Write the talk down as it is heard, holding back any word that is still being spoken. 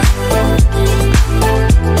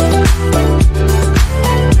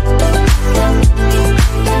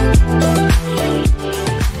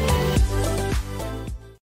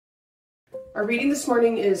this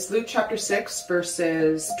morning is Luke chapter 6,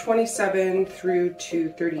 verses 27 through to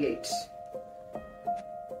 38.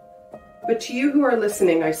 But to you who are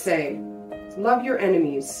listening, I say, love your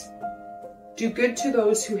enemies. Do good to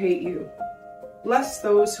those who hate you. Bless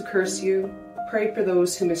those who curse you. Pray for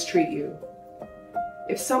those who mistreat you.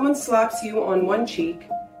 If someone slaps you on one cheek,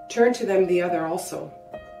 turn to them the other also.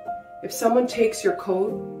 If someone takes your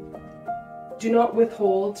coat, do not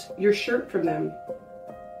withhold your shirt from them.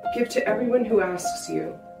 Give to everyone who asks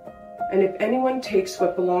you. And if anyone takes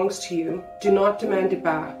what belongs to you, do not demand it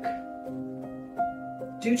back.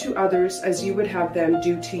 Do to others as you would have them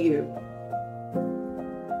do to you.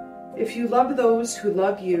 If you love those who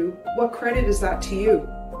love you, what credit is that to you?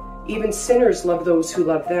 Even sinners love those who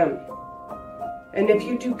love them. And if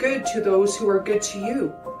you do good to those who are good to you,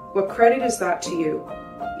 what credit is that to you?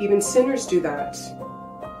 Even sinners do that.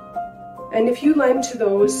 And if you lend to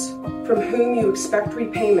those from whom you expect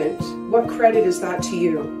repayment, what credit is that to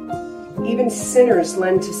you? Even sinners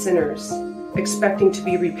lend to sinners, expecting to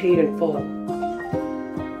be repaid in full.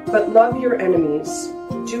 But love your enemies,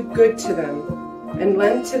 do good to them, and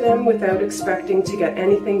lend to them without expecting to get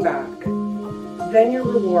anything back. Then your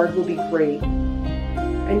reward will be great,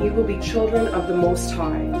 and you will be children of the Most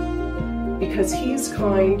High, because He is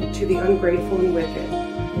kind to the ungrateful and wicked.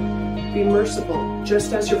 Be merciful,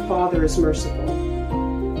 just as your Father is merciful.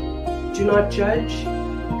 Do not judge,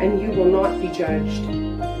 and you will not be judged.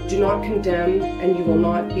 Do not condemn, and you will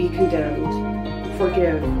not be condemned.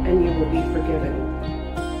 Forgive, and you will be forgiven.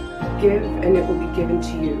 Give, and it will be given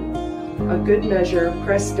to you. A good measure,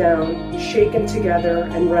 pressed down, shaken together,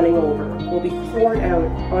 and running over, will be poured out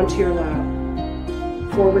onto your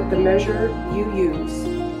lap. For with the measure you use,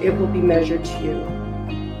 it will be measured to you.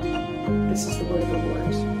 This is the word of the Lord.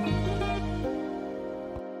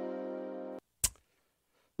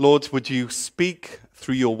 Lord, would you speak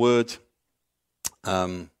through your word?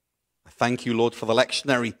 I thank you, Lord, for the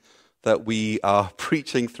lectionary that we are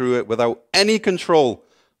preaching through it without any control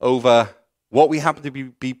over what we happen to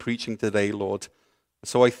be preaching today, Lord.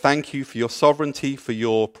 So I thank you for your sovereignty, for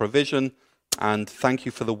your provision, and thank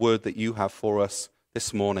you for the word that you have for us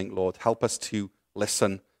this morning, Lord. Help us to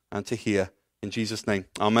listen and to hear. In Jesus' name,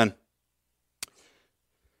 amen.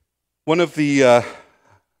 One of the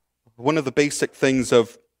basic things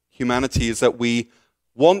of humanity is that we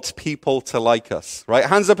want people to like us, right?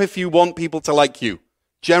 Hands up if you want people to like you.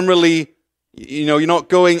 Generally, you're not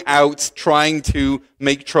going out trying to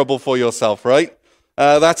make trouble for yourself, right?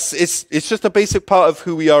 It's just a basic part of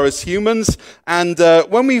who we are as humans. And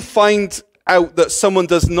when we find out that someone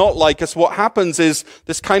does not like us, what happens is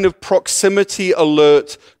this kind of proximity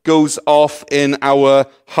alert goes off in our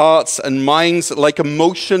hearts and minds like a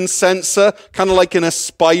motion sensor, kind of like in a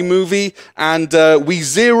spy movie, and we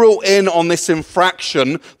zero in on this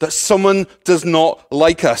infraction that someone does not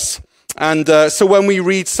like us. And so when we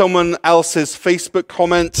read someone else's Facebook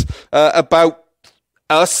comment about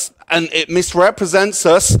us, and it misrepresents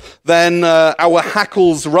us, then our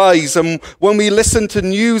hackles rise. And when we listen to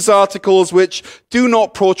news articles which do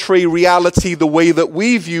not portray reality the way that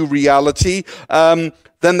we view reality, then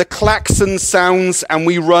the klaxon sounds and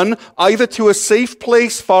we run either to a safe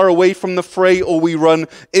place far away from the fray, or we run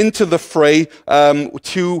into the fray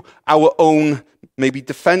to our own maybe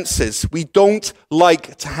defenses. We don't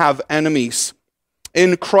like to have enemies.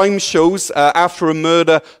 In crime shows, after a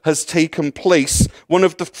murder has taken place, one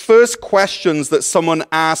of the first questions that someone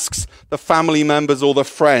asks the family members or the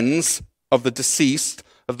friends of the deceased,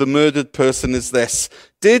 of the murdered person, is this: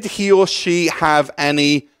 did he or she have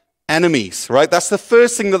any enemies, right? That's the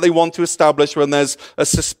first thing that they want to establish when there's a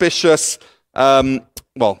suspicious,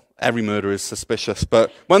 every murder is suspicious,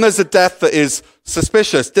 but when there's a death that is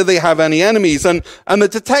suspicious, do they have any enemies? And the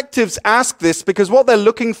detectives ask this because what they're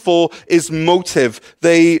looking for is motive.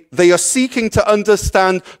 They are seeking to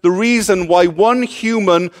understand the reason why one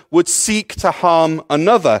human would seek to harm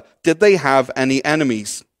another. Did they have any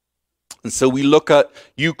enemies? And so we look at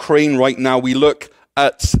Ukraine right now. We look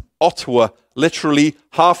at Ottawa, literally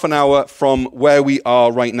half an hour from where we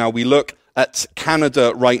are right now. We look at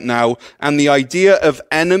Canada right now, and the idea of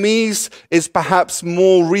enemies is perhaps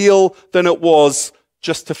more real than it was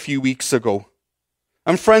just a few weeks ago.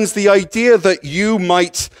 And friends, the idea that you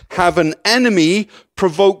might have an enemy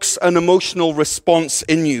provokes an emotional response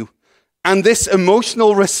in you. And this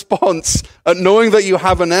emotional response at knowing that you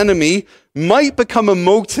have an enemy might become a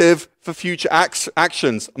motive for future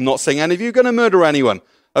actions. I'm not saying any of you are going to murder anyone,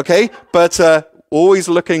 okay? But always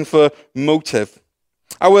looking for motive.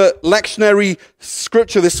 Our lectionary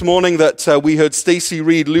scripture this morning that we heard Stacey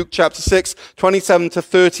read, Luke chapter 6, 27 to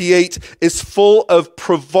 38, is full of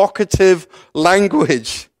provocative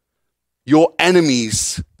language. your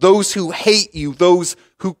enemies, those who hate you, those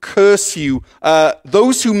who curse you,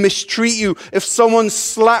 those who mistreat you, if someone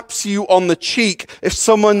slaps you on the cheek, if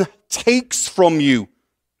someone takes from you.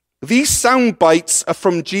 These sound bites are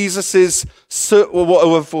from one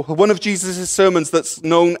of Jesus' sermons that's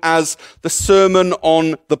known as the Sermon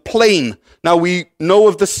on the Plain. Now, we know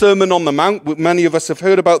of the Sermon on the Mount. Many of us have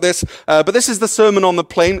heard about this. But this is the Sermon on the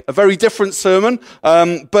Plain, a very different sermon.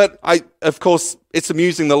 But of course, it's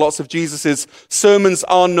amusing that lots of Jesus' sermons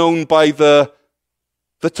are known by the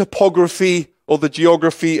topography or the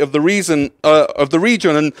geography of the region.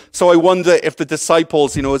 And so I wonder if the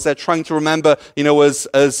disciples, as they're trying to remember,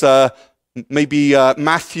 as maybe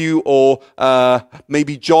Matthew or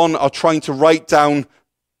maybe John are trying to write down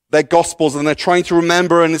their gospels and they're trying to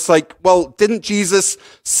remember, and it's like, well, didn't Jesus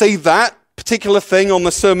say that particular thing on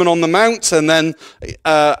the Sermon on the Mount? And then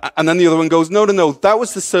the other one goes, no, that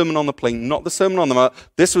was the Sermon on the Plain, not the Sermon on the Mount.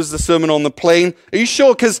 This was the Sermon on the Plain. Are you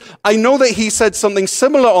sure? Because I know that he said something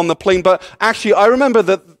similar on the plain, but actually I remember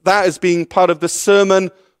that as being part of the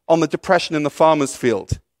Sermon on the Depression in the Farmer's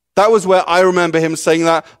Field. That was where I remember him saying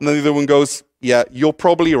that. And then the other one goes, yeah, you're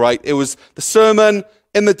probably right. It was the Sermon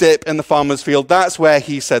in the dip in the farmer's field. That's where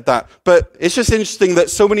he said that. But it's just interesting that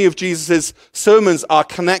so many of Jesus' sermons are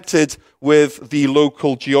connected with the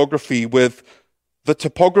local geography, with the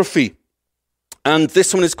topography. And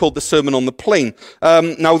this one is called the Sermon on the Plain.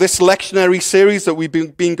 Now, this lectionary series that we've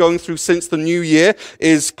been going through since the new year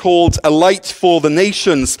is called A Light for the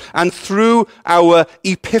Nations. And through our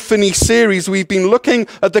Epiphany series, we've been looking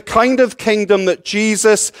at the kind of kingdom that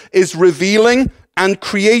Jesus is revealing and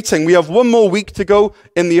creating. We have one more week to go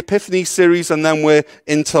in the Epiphany series, and then we're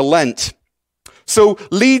into Lent. So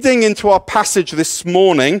leading into our passage this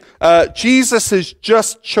morning, Jesus has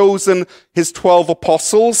just chosen his 12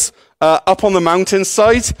 apostles up on the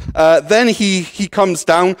mountainside. Then he comes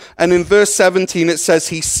down, and in verse 17 it says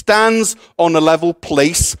he stands on a level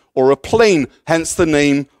place or a plain, hence the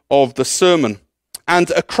name of the sermon. And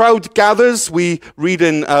a crowd gathers, we read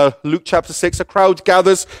in Luke chapter 6, a crowd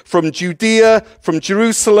gathers from Judea, from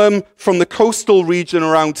Jerusalem, from the coastal region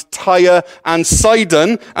around Tyre and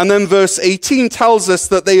Sidon. And then verse 18 tells us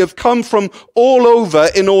that they have come from all over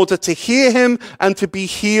in order to hear him and to be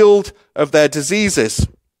healed of their diseases.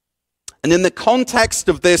 And in the context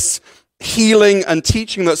of this healing and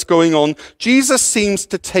teaching that's going on, Jesus seems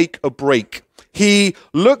to take a break. He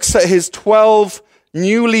looks at his 12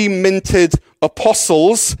 newly minted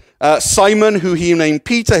apostles, Simon, who he named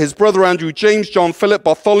Peter, his brother Andrew, James, John, Philip,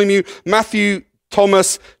 Bartholomew, Matthew,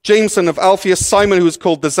 Thomas, James, son of Alphaeus, Simon, who was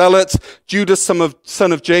called the Zealot, Judas,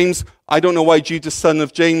 son of James. I don't know why Judas, son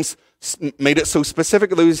of James, made it so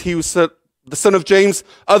specific that he was the son of James,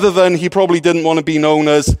 other than he probably didn't want to be known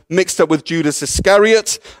as mixed up with Judas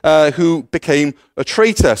Iscariot, who became a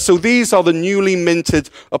traitor. So these are the newly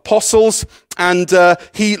minted apostles, and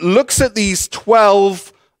he looks at these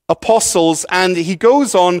 12 apostles, and he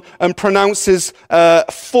goes on and pronounces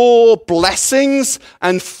 4 blessings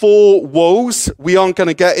and 4 woes. We aren't going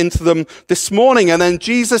to get into them this morning. And then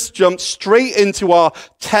Jesus jumps straight into our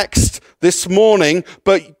text this morning.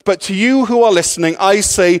 But to you who are listening, I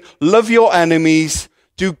say, love your enemies,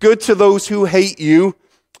 do good to those who hate you,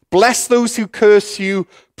 bless those who curse you,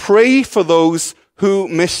 pray for those who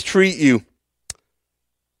mistreat you.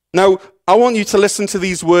 Now, I want you to listen to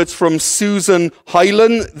these words from Susan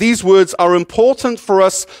Hyland. These words are important for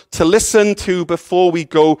us to listen to before we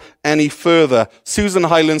go any further. Susan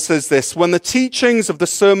Hyland says this: when the teachings of the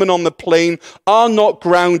Sermon on the Plain are not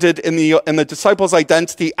grounded in the disciples'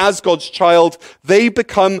 identity as God's child, they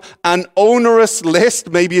become an onerous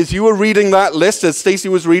list. Maybe as you were reading that list, as Stacey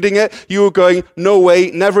was reading it, you were going, no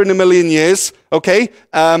way, never in a million years. Okay?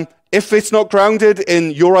 If it's not grounded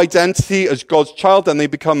in your identity as God's child, then they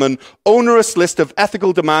become an onerous list of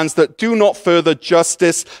ethical demands that do not further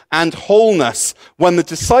justice and wholeness. When the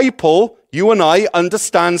disciple, you and I,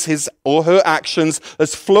 understands his or her actions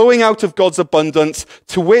as flowing out of God's abundance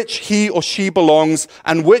to which he or she belongs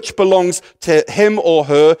and which belongs to him or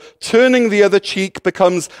her, turning the other cheek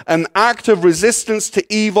becomes an act of resistance to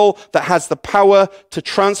evil that has the power to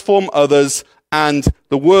transform others and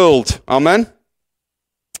the world. Amen?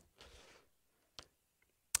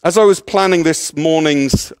 As I was planning this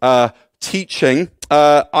morning's teaching,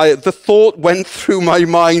 the thought went through my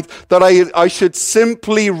mind that I should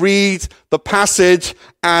simply read the passage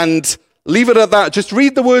and leave it at that. Just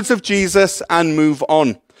read the words of Jesus and move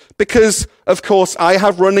on. Because, of course, I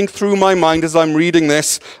have running through my mind as I'm reading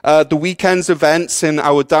this, the weekend's events in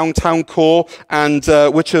our downtown core, and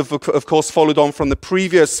which have, of course, followed on from the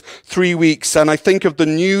previous 3 weeks. And I think of the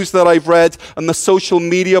news that I've read and the social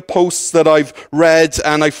media posts that I've read,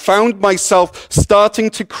 and I found myself starting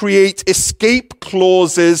to create escape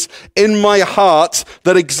clauses in my heart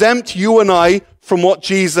that exempt you and I from what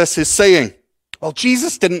Jesus is saying. Well,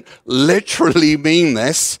 Jesus didn't literally mean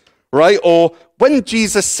this, right? Or when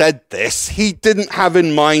Jesus said this, he didn't have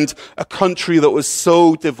in mind a country that was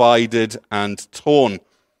so divided and torn,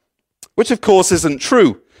 which of course isn't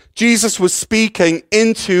true. Jesus was speaking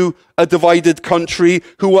into a divided country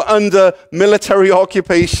who were under military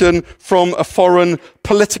occupation from a foreign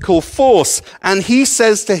political force. And he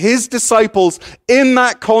says to his disciples in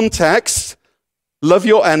that context, love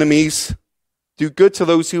your enemies, do good to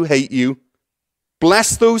those who hate you,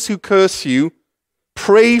 bless those who curse you,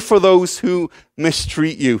 pray for those who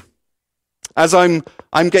mistreat you. As I'm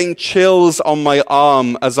getting chills on my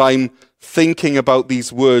arm as I'm thinking about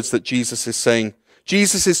these words that Jesus is saying.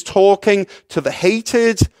 Jesus is talking to the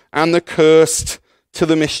hated and the cursed, to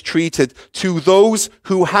the mistreated, to those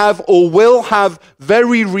who have or will have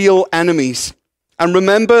very real enemies. And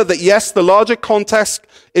remember that, yes, the larger context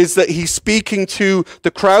is that he's speaking to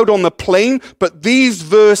the crowd on the plain, but these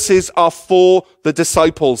verses are for the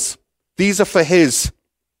disciples. These are for his.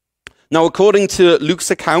 Now, according to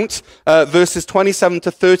Luke's account, verses 27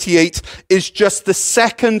 to 38 is just the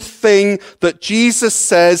second thing that Jesus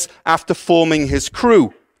says after forming his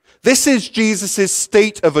crew. This is Jesus'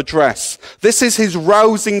 state of address. This is his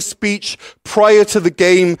rousing speech prior to the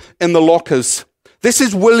game in the lockers. This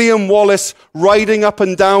is William Wallace riding up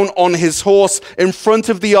and down on his horse in front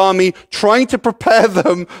of the army, trying to prepare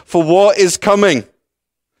them for what is coming.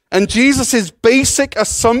 And Jesus' basic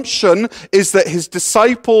assumption is that his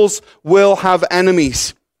disciples will have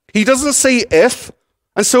enemies. He doesn't say if,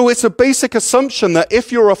 and so it's a basic assumption that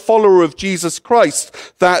if you're a follower of Jesus Christ,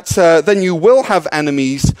 that then you will have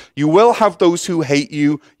enemies, you will have those who hate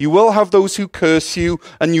you, you will have those who curse you,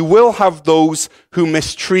 and you will have those who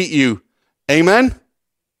mistreat you. Amen?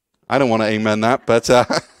 I don't want to amen that, but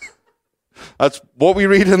that's what we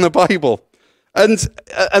read in the Bible. And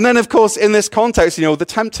then, of course, in this context, the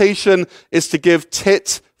temptation is to give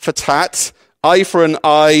tit for tat, eye for an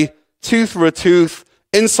eye, tooth for a tooth,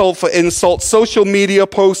 insult for insult, social media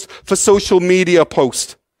post for social media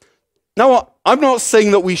post. Now, I'm not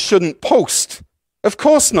saying that we shouldn't post. Of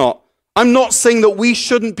course not. I'm not saying that we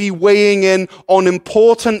shouldn't be weighing in on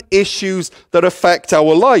important issues that affect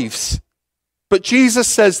our lives. But Jesus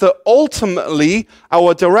says that ultimately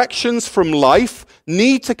our directions from life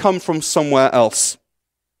need to come from somewhere else.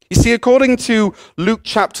 You see, according to Luke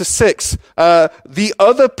chapter 6, the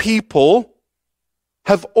other people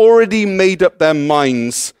have already made up their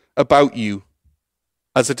minds about you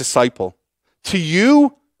as a disciple. To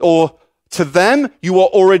you or to them, you are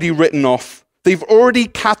already written off. They've already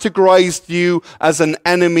categorized you as an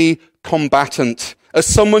enemy combatant, as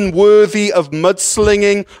someone worthy of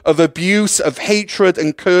mudslinging, of abuse, of hatred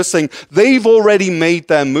and cursing. They've already made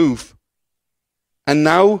their move. And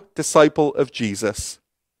now, disciple of Jesus,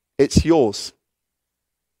 it's yours.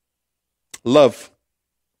 Love,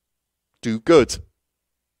 do good,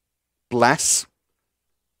 bless,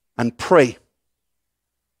 and pray.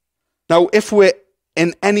 Now, if we're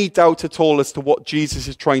in any doubt at all as to what Jesus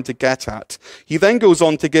is trying to get at, he then goes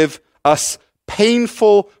on to give us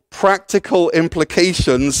painful, practical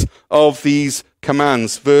implications of these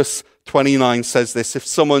commands. Verse 29 says this: if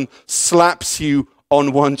someone slaps you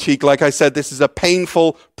on one cheek, like I said, this is a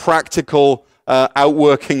painful, practical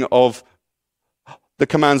outworking of the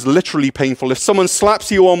command's literally painful. If someone slaps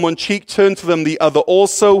you on one cheek, turn to them the other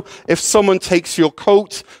also. If someone takes your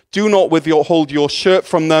coat, do not withhold your shirt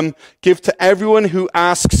from them. Give to everyone who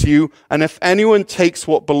asks you, and if anyone takes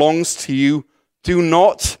what belongs to you, do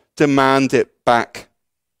not demand it back.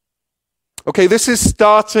 Okay, this is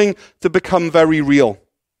starting to become very real.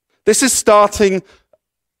 This is starting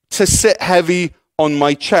to sit heavy on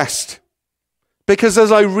my chest. Because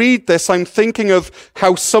as I read this, I'm thinking of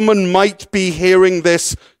how someone might be hearing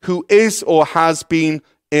this who is or has been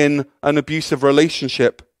in an abusive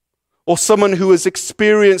relationship, or someone who has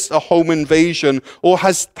experienced a home invasion, or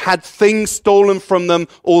has had things stolen from them,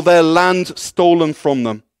 or their land stolen from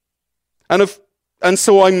them. And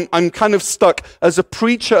so I'm kind of stuck. As a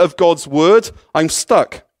preacher of God's word, I'm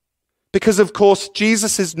stuck. Because, of course,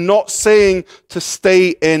 Jesus is not saying to stay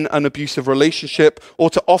in an abusive relationship or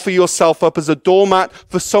to offer yourself up as a doormat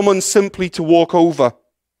for someone simply to walk over.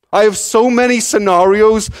 I have so many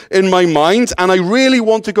scenarios in my mind, and I really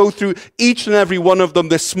want to go through each and every one of them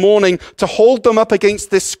this morning to hold them up against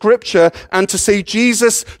this scripture and to say,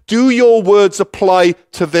 Jesus, do your words apply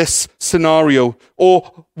to this scenario?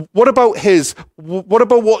 Or what about his? What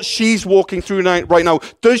about what she's walking through right now?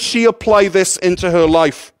 Does she apply this into her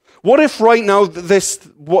life? What if right now this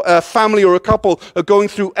family or a couple are going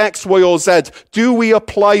through X, Y, or Z? Do we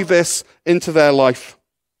apply this into their life?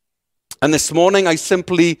 And this morning, I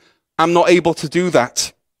simply am not able to do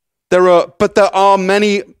that. There are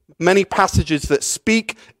many passages that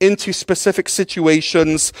speak into specific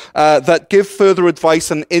situations that give further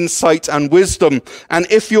advice and insight and wisdom. And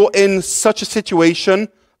if you're in such a situation,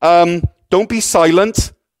 don't be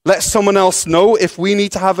silent. Let someone else know. If we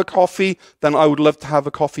need to have a coffee, then I would love to have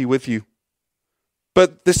a coffee with you.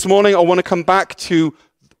 But this morning, I want to come back to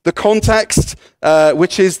the context,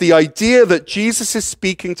 which is the idea that Jesus is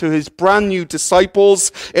speaking to his brand new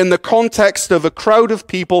disciples in the context of a crowd of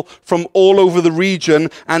people from all over the region,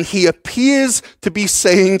 and he appears to be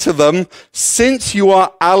saying to them, since you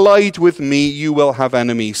are allied with me, you will have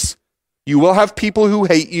enemies. You will have people who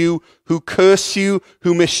hate you, who curse you,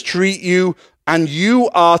 who mistreat you, and you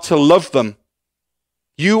are to love them.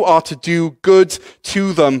 You are to do good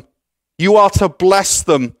to them. You are to bless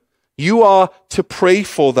them. You are to pray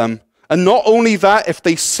for them. And not only that, if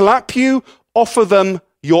they slap you, offer them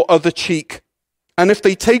your other cheek. And if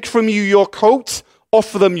they take from you your coat,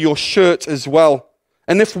 offer them your shirt as well.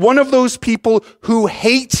 And if one of those people who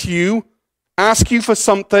hate you ask you for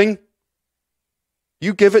something,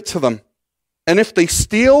 you give it to them. And if they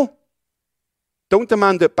steal, don't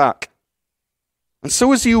demand it back. And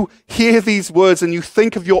so as you hear these words and you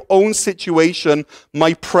think of your own situation,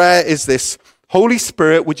 my prayer is this: Holy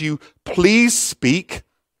Spirit, would you please speak,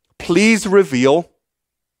 please reveal,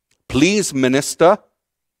 please minister,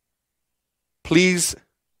 please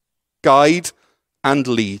guide and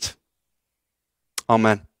lead.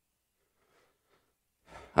 Amen.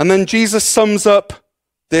 And then Jesus sums up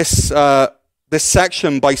this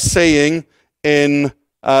section by saying in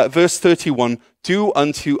verse 31, do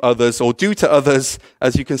unto others, or do to others,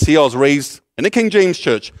 as you can see, I was raised in a King James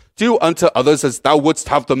church, do unto others as thou wouldst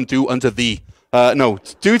have them do unto thee. No,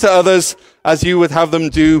 do to others as you would have them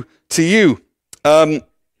do to you. And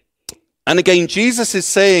again, Jesus is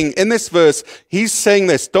saying in this verse, he's saying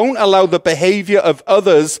this: don't allow the behavior of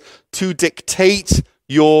others to dictate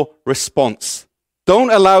your response. Don't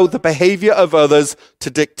allow the behavior of others to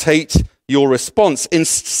dictate your response.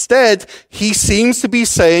 Instead, he seems to be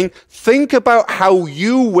saying, think about how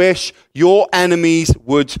you wish your enemies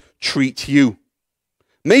would treat you.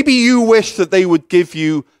 Maybe you wish that they would give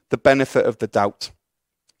you the benefit of the doubt.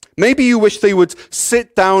 Maybe you wish they would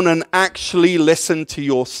sit down and actually listen to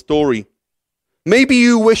your story. Maybe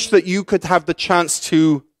you wish that you could have the chance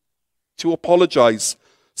to apologize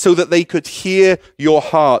so that they could hear your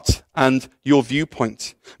heart and your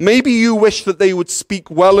viewpoint. Maybe you wish that they would speak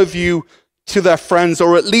well of you to their friends,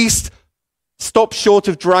 or at least stop short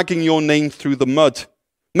of dragging your name through the mud.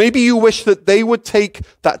 Maybe you wish that they would take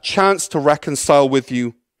that chance to reconcile with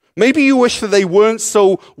you. Maybe you wish that they weren't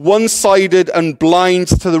so one-sided and blind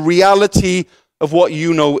to the reality of what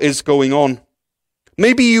you know is going on.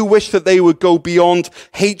 Maybe you wish that they would go beyond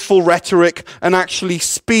hateful rhetoric and actually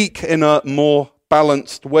speak in a more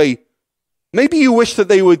balanced way. Maybe you wish that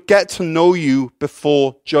they would get to know you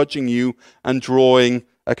before judging you and drawing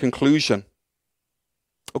a conclusion.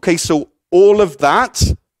 Okay, so all of that,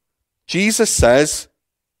 Jesus says,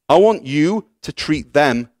 I want you to treat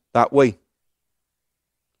them that way.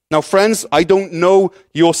 Now, friends, I don't know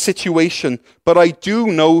your situation, but I do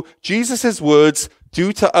know Jesus' words,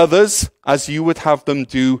 do to others as you would have them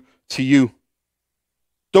do to you.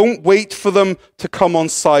 Don't wait for them to come on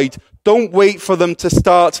side. Don't wait for them to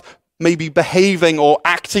start maybe behaving or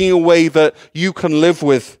acting in a way that you can live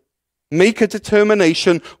with. Make a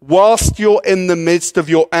determination whilst you're in the midst of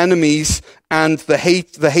your enemies and the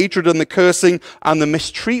hatred and the cursing and the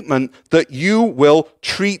mistreatment, that you will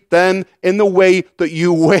treat them in the way that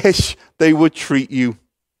you wish they would treat you.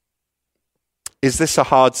 Is this a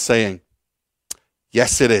hard saying?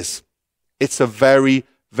 Yes, it is. It's a very,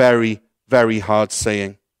 very, very hard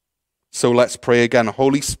saying. So let's pray again.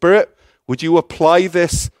 Holy Spirit, would you apply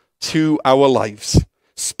this to our lives?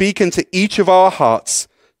 Speak into each of our hearts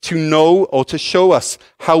to know or to show us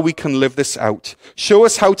how we can live this out. Show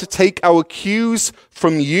us how to take our cues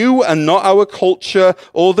from you and not our culture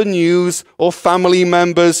or the news or family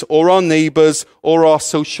members or our neighbors or our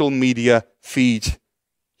social media feed.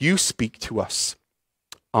 You speak to us.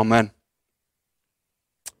 Amen.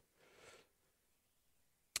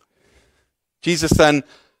 Jesus then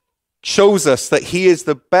shows us that he is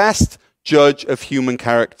the best judge of human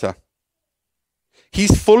character.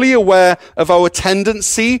 He's fully aware of our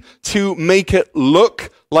tendency to make it look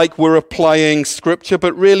like we're applying scripture,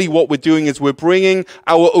 but really what we're doing is we're bringing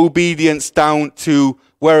our obedience down to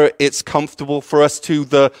where it's comfortable for us, to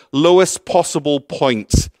the lowest possible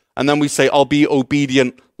point. And then we say, I'll be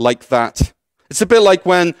obedient like that. It's a bit like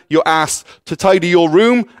when you're asked to tidy your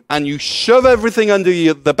room and you shove everything under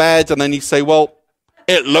the bed and then you say, well,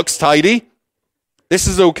 it looks tidy. This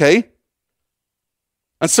is okay.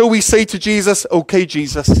 And so we say to Jesus, okay,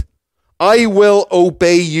 Jesus, I will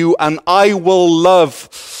obey you and I will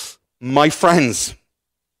love my friends.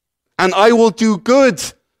 And I will do good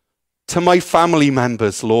to my family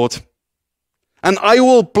members, Lord. And I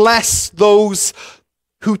will bless those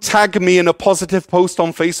who tag me in a positive post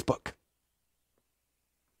on Facebook.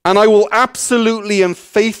 And I will absolutely and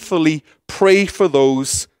faithfully pray for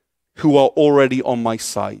those who are already on my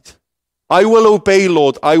side. I will obey,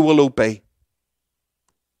 Lord, I will obey.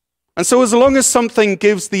 And so as long as something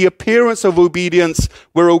gives the appearance of obedience,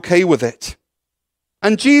 we're okay with it.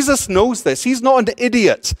 And Jesus knows this. He's not an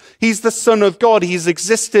idiot. He's the Son of God.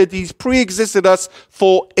 He's pre-existed us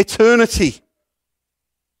for eternity.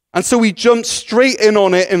 And so we jump straight in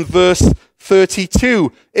on it in verse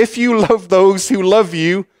 32. If you love those who love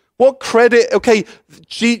you, what credit? Okay,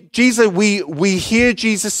 Jesus, we hear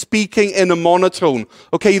Jesus speaking in a monotone.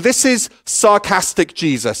 Okay, this is sarcastic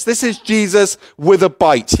Jesus. This is Jesus with a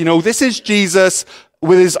bite. This is Jesus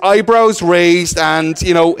with his eyebrows raised and,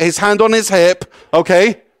 his hand on his hip.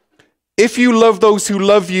 Okay, if you love those who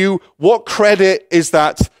love you, what credit is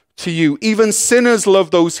that to you? Even sinners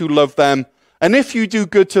love those who love them. And if you do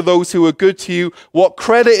good to those who are good to you, what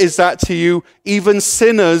credit is that to you? Even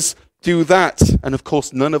sinners do that. And of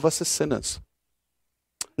course, none of us are sinners.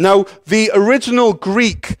 Now, the original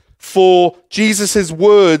Greek for Jesus'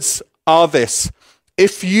 words are this.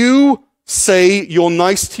 If you say you're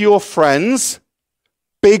nice to your friends,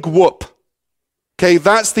 big whoop. Okay,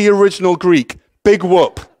 that's the original Greek. Big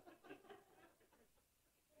whoop.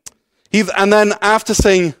 And then after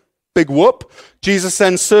saying big whoop, Jesus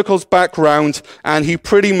then circles back round and he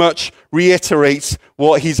pretty much reiterates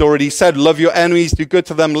what he's already said. Love your enemies, do good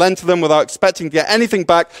to them, lend to them without expecting to get anything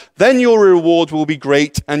back. Then your reward will be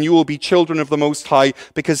great and you will be children of the Most High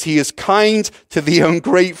because he is kind to the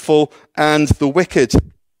ungrateful and the wicked.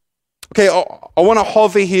 Okay, I want to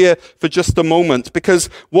hover here for just a moment because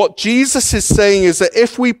what Jesus is saying is that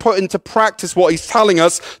if we put into practice what he's telling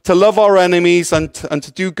us, to love our enemies and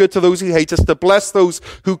to do good to those who hate us, to bless those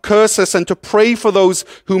who curse us and to pray for those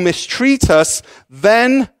who mistreat us,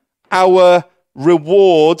 then our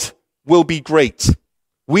reward will be great.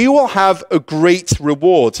 We will have a great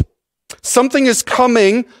reward. Something is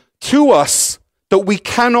coming to us that we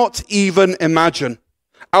cannot even imagine.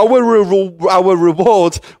 Our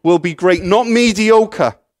reward will be great, not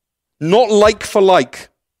mediocre, not like for like.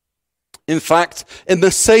 In fact, in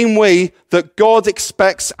the same way that God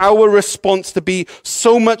expects our response to be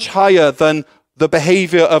so much higher than the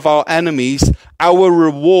behavior of our enemies, our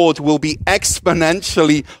reward will be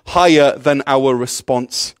exponentially higher than our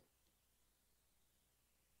response.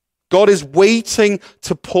 God is waiting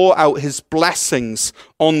to pour out his blessings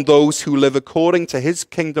on those who live according to his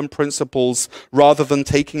kingdom principles rather than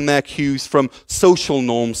taking their cues from social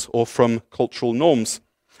norms or from cultural norms.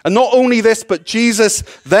 And not only this, but Jesus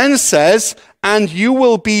then says, and you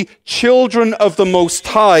will be children of the Most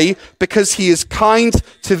High because he is kind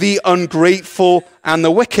to the ungrateful and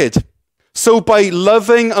the wicked. So by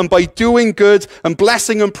loving and by doing good and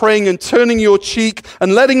blessing and praying and turning your cheek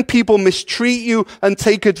and letting people mistreat you and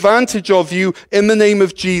take advantage of you in the name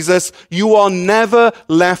of Jesus, you are never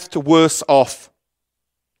left worse off.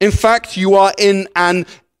 In fact, you are in an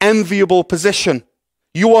enviable position.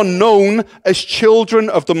 You are known as children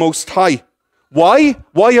of the Most High. Why?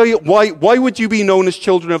 Why would you be known as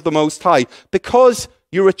children of the Most High? Because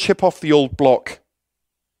you're a chip off the old block.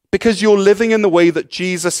 Because you're living in the way that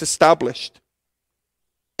Jesus established.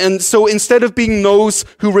 And so instead of being those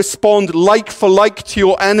who respond like for like to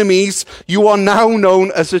your enemies, you are now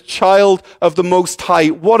known as a child of the Most High.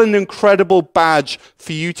 What an incredible badge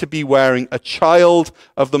for you to be wearing, a child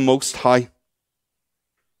of the Most High.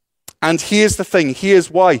 And here's the thing,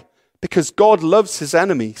 here's why. Because God loves his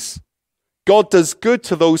enemies. God does good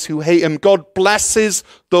to those who hate him. God blesses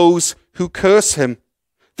those who curse him.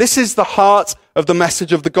 This is the heart of the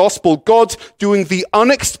message of the gospel. God doing the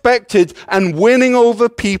unexpected and winning over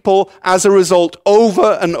people as a result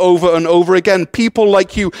over and over and over again. People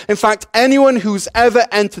like you. In fact, anyone who's ever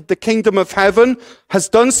entered the kingdom of heaven has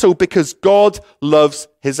done so because God loves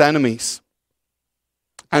his enemies.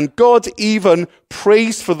 And God even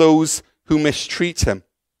prays for those who mistreat him.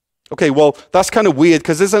 Okay, well, that's kind of weird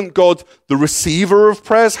because isn't God the receiver of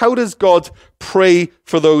prayers? How does God pray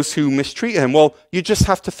for those who mistreat him? Well, you just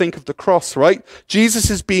have to think of the cross, right? Jesus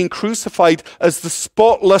is being crucified as the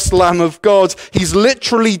spotless Lamb of God. He's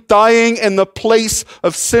literally dying in the place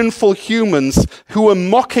of sinful humans who are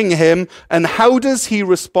mocking him. And how does he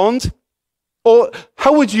respond? Or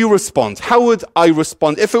how would you respond? How would I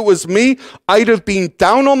respond? If it was me, I'd have been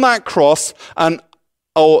down on that cross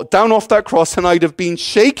or down off that cross, and I'd have been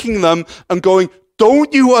shaking them and going,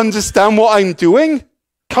 don't you understand what I'm doing?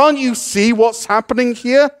 Can't you see what's happening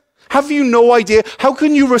here? Have you no idea? How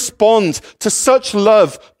can you respond to such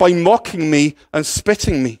love by mocking me and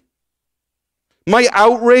spitting me? My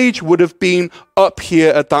outrage would have been up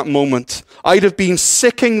here at that moment. I'd have been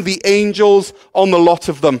sicking the angels on the lot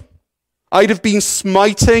of them. I'd have been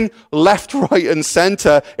smiting left, right, and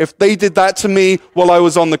center if they did that to me while I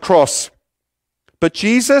was on the cross. But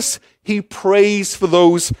Jesus, he prays for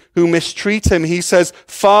those who mistreat him. He says,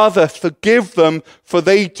 Father, forgive them, for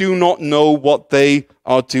they do not know what they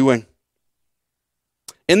are doing.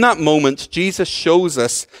 In that moment, Jesus shows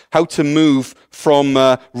us how to move from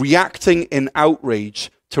reacting in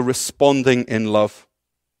outrage to responding in love.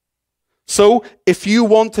 So, if you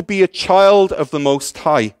want to be a child of the Most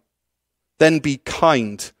High, then be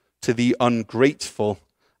kind to the ungrateful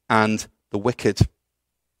and the wicked.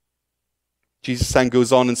 Jesus then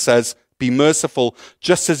goes on and says, be merciful,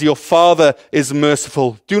 just as your Father is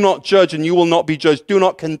merciful. Do not judge, and you will not be judged. Do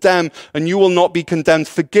not condemn, and you will not be condemned.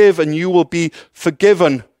 Forgive, and you will be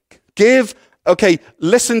forgiven. Give, okay,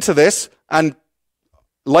 listen to this, and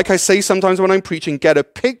like I say sometimes when I'm preaching, get a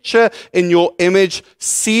picture in your image,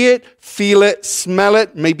 see it, feel it, smell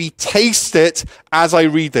it, maybe taste it as I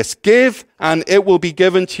read this. Give, and it will be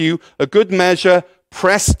given to you, a good measure,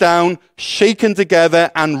 pressed down, shaken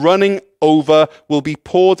together, and running over will be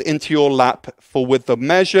poured into your lap. For with the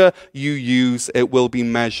measure you use, it will be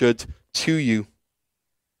measured to you.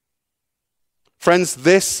 Friends,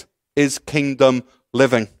 this is kingdom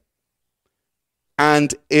living.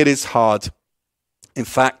 And it is hard. In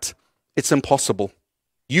fact, it's impossible.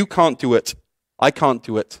 You can't do it. I can't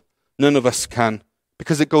do it. None of us can,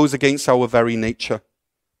 because it goes against our very nature.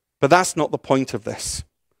 But that's not the point of this.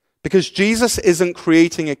 Because Jesus isn't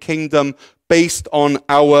creating a kingdom based on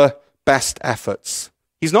our best efforts.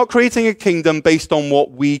 He's not creating a kingdom based on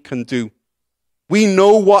what we can do. We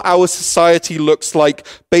know what our society looks like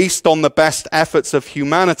based on the best efforts of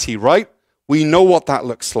humanity, right? We know what that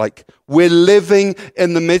looks like. We're living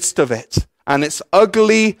in the midst of it. And it's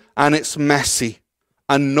ugly and it's messy.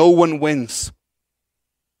 And no one wins.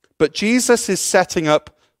 But Jesus is setting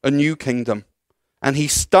up a new kingdom. And he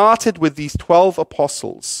started with these 12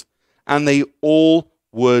 apostles. And they all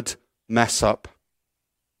would mess up.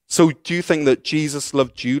 So do you think that Jesus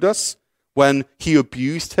loved Judas when he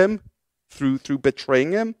abused him through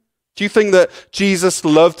betraying him? Do you think that Jesus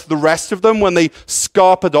loved the rest of them when they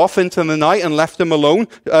scarpered off into the night and left him alone?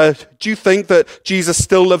 Do you think that Jesus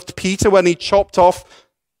still loved Peter when he chopped off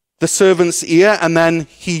the servant's ear and then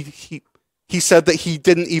he said that he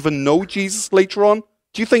didn't even know Jesus later on?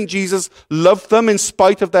 Do you think Jesus loved them in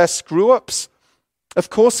spite of their screw-ups? Of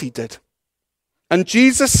course he did. And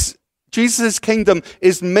Jesus' kingdom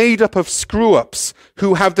is made up of screw-ups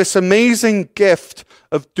who have this amazing gift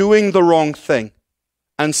of doing the wrong thing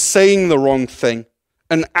and saying the wrong thing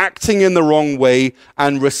and acting in the wrong way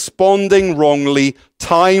and responding wrongly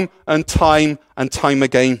time and time and time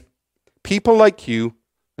again. People like you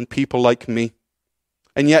and people like me.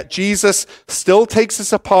 And yet Jesus still takes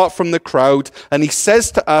us apart from the crowd and he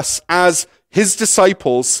says to us as his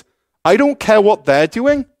disciples, I don't care what they're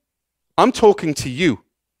doing. I'm talking to you.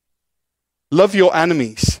 Love your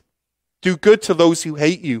enemies. Do good to those who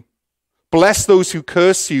hate you. Bless those who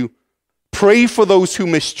curse you. Pray for those who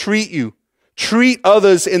mistreat you. Treat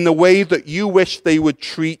others in the way that you wish they would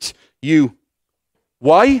treat you.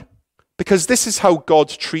 Why? Because this is how God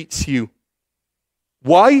treats you.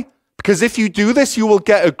 Why? Because if you do this, you will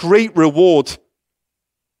get a great reward.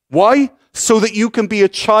 Why? So that you can be a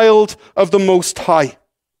child of the Most High.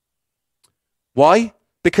 Why?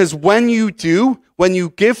 Because when you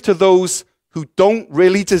give to those who don't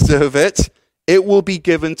really deserve it, it will be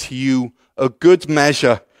given to you a good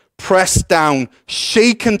measure, pressed down,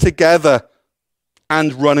 shaken together,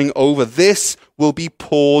 and running over. This will be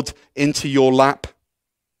poured into your lap.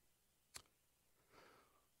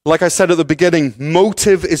 Like I said at the beginning,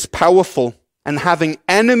 motive is powerful, and having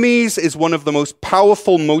enemies is one of the most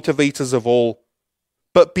powerful motivators of all.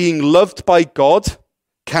 But being loved by God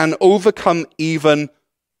can overcome even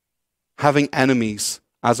having enemies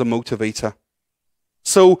as a motivator.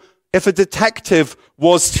 So if a detective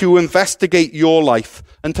was to investigate your life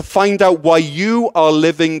and to find out why you are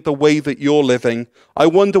living the way that you're living, I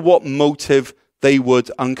wonder what motive they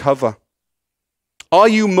would uncover. Are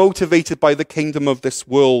you motivated by the kingdom of this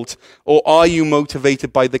world, or are you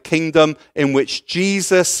motivated by the kingdom in which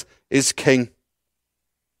Jesus is king?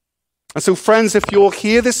 And so, friends, if you're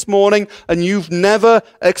here this morning and you've never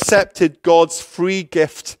accepted God's free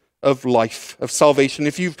gift of life, of salvation,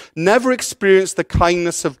 if you've never experienced the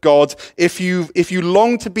kindness of God, if you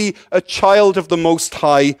long to be a child of the Most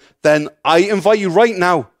High, then I invite you right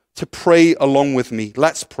now to pray along with me.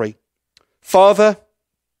 Let's pray. Father,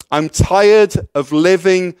 I'm tired of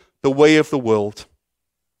living the way of the world.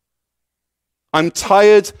 I'm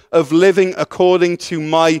tired of living according to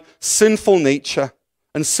my sinful nature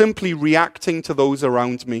and simply reacting to those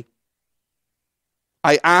around me.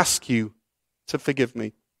 I ask you to forgive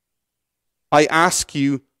me. I ask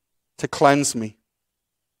you to cleanse me.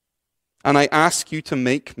 And I ask you to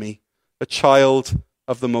make me a child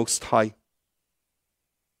of the Most High.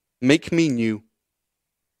 Make me new.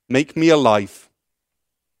 Make me alive.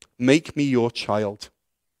 Make me your child.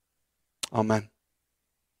 Amen.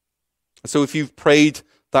 So if you've prayed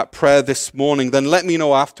that prayer this morning, then let me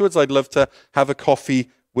know afterwards. I'd love to have a coffee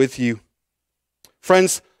with you.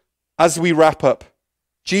 Friends, as we wrap up,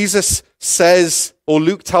 Jesus says, or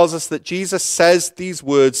Luke tells us that Jesus says these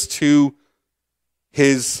words to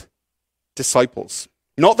his disciples.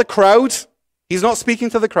 Not the crowd. He's not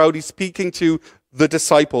speaking to the crowd. He's speaking to the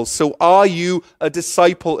disciples. So are you a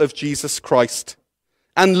disciple of Jesus Christ?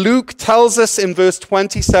 And Luke tells us in verse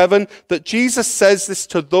 27 that Jesus says this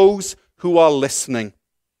to those who are listening.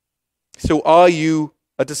 So are you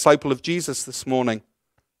a disciple of Jesus this morning?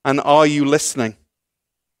 And are you listening?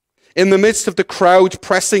 In the midst of the crowd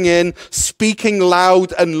pressing in, speaking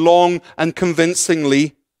loud and long and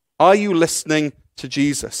convincingly, are you listening to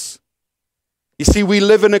Jesus? You see, we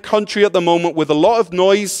live in a country at the moment with a lot of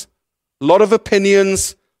noise, a lot of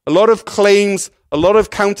opinions, a lot of claims, a lot of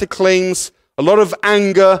counterclaims, a lot of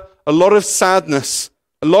anger, a lot of sadness,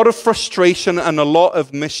 a lot of frustration, and a lot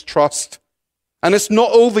of mistrust. And it's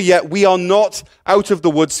not over yet. We are not out of the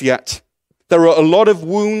woods yet. There are a lot of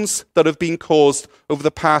wounds that have been caused over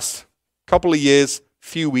the past couple of years,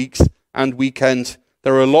 few weeks, and weekend.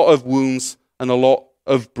 There are a lot of wounds and a lot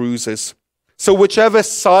of bruises. So whichever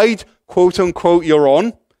side, quote unquote, you're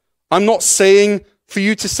on, I'm not saying for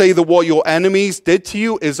you to say that what your enemies did to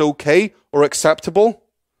you is okay or acceptable.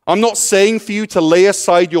 I'm not saying for you to lay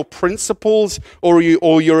aside your principles or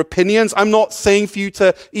your opinions. I'm not saying for you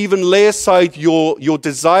to even lay aside your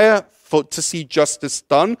desire to see justice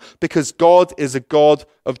done, because God is a God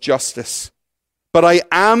of justice. But I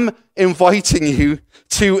am inviting you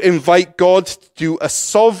to invite God to do a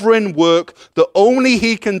sovereign work that only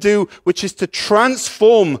he can do, which is to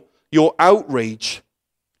transform your outrage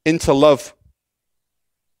into love.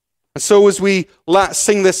 And so as we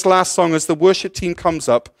sing this last song, as the worship team comes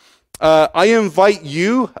up, I invite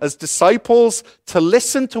you as disciples to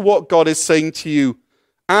listen to what God is saying to you.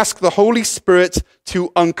 Ask the Holy Spirit to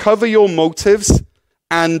uncover your motives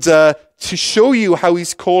and to show you how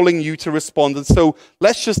he's calling you to respond. And so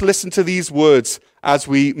let's just listen to these words as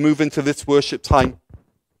we move into this worship time.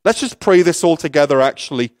 Let's just pray this all together,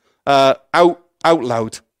 actually, out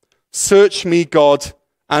loud. Search me, God,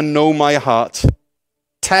 and know my heart.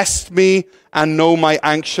 Test me and know my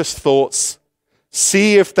anxious thoughts.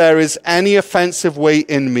 See if there is any offensive way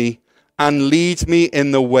in me, and lead me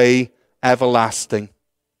in the way everlasting.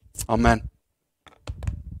 Amen.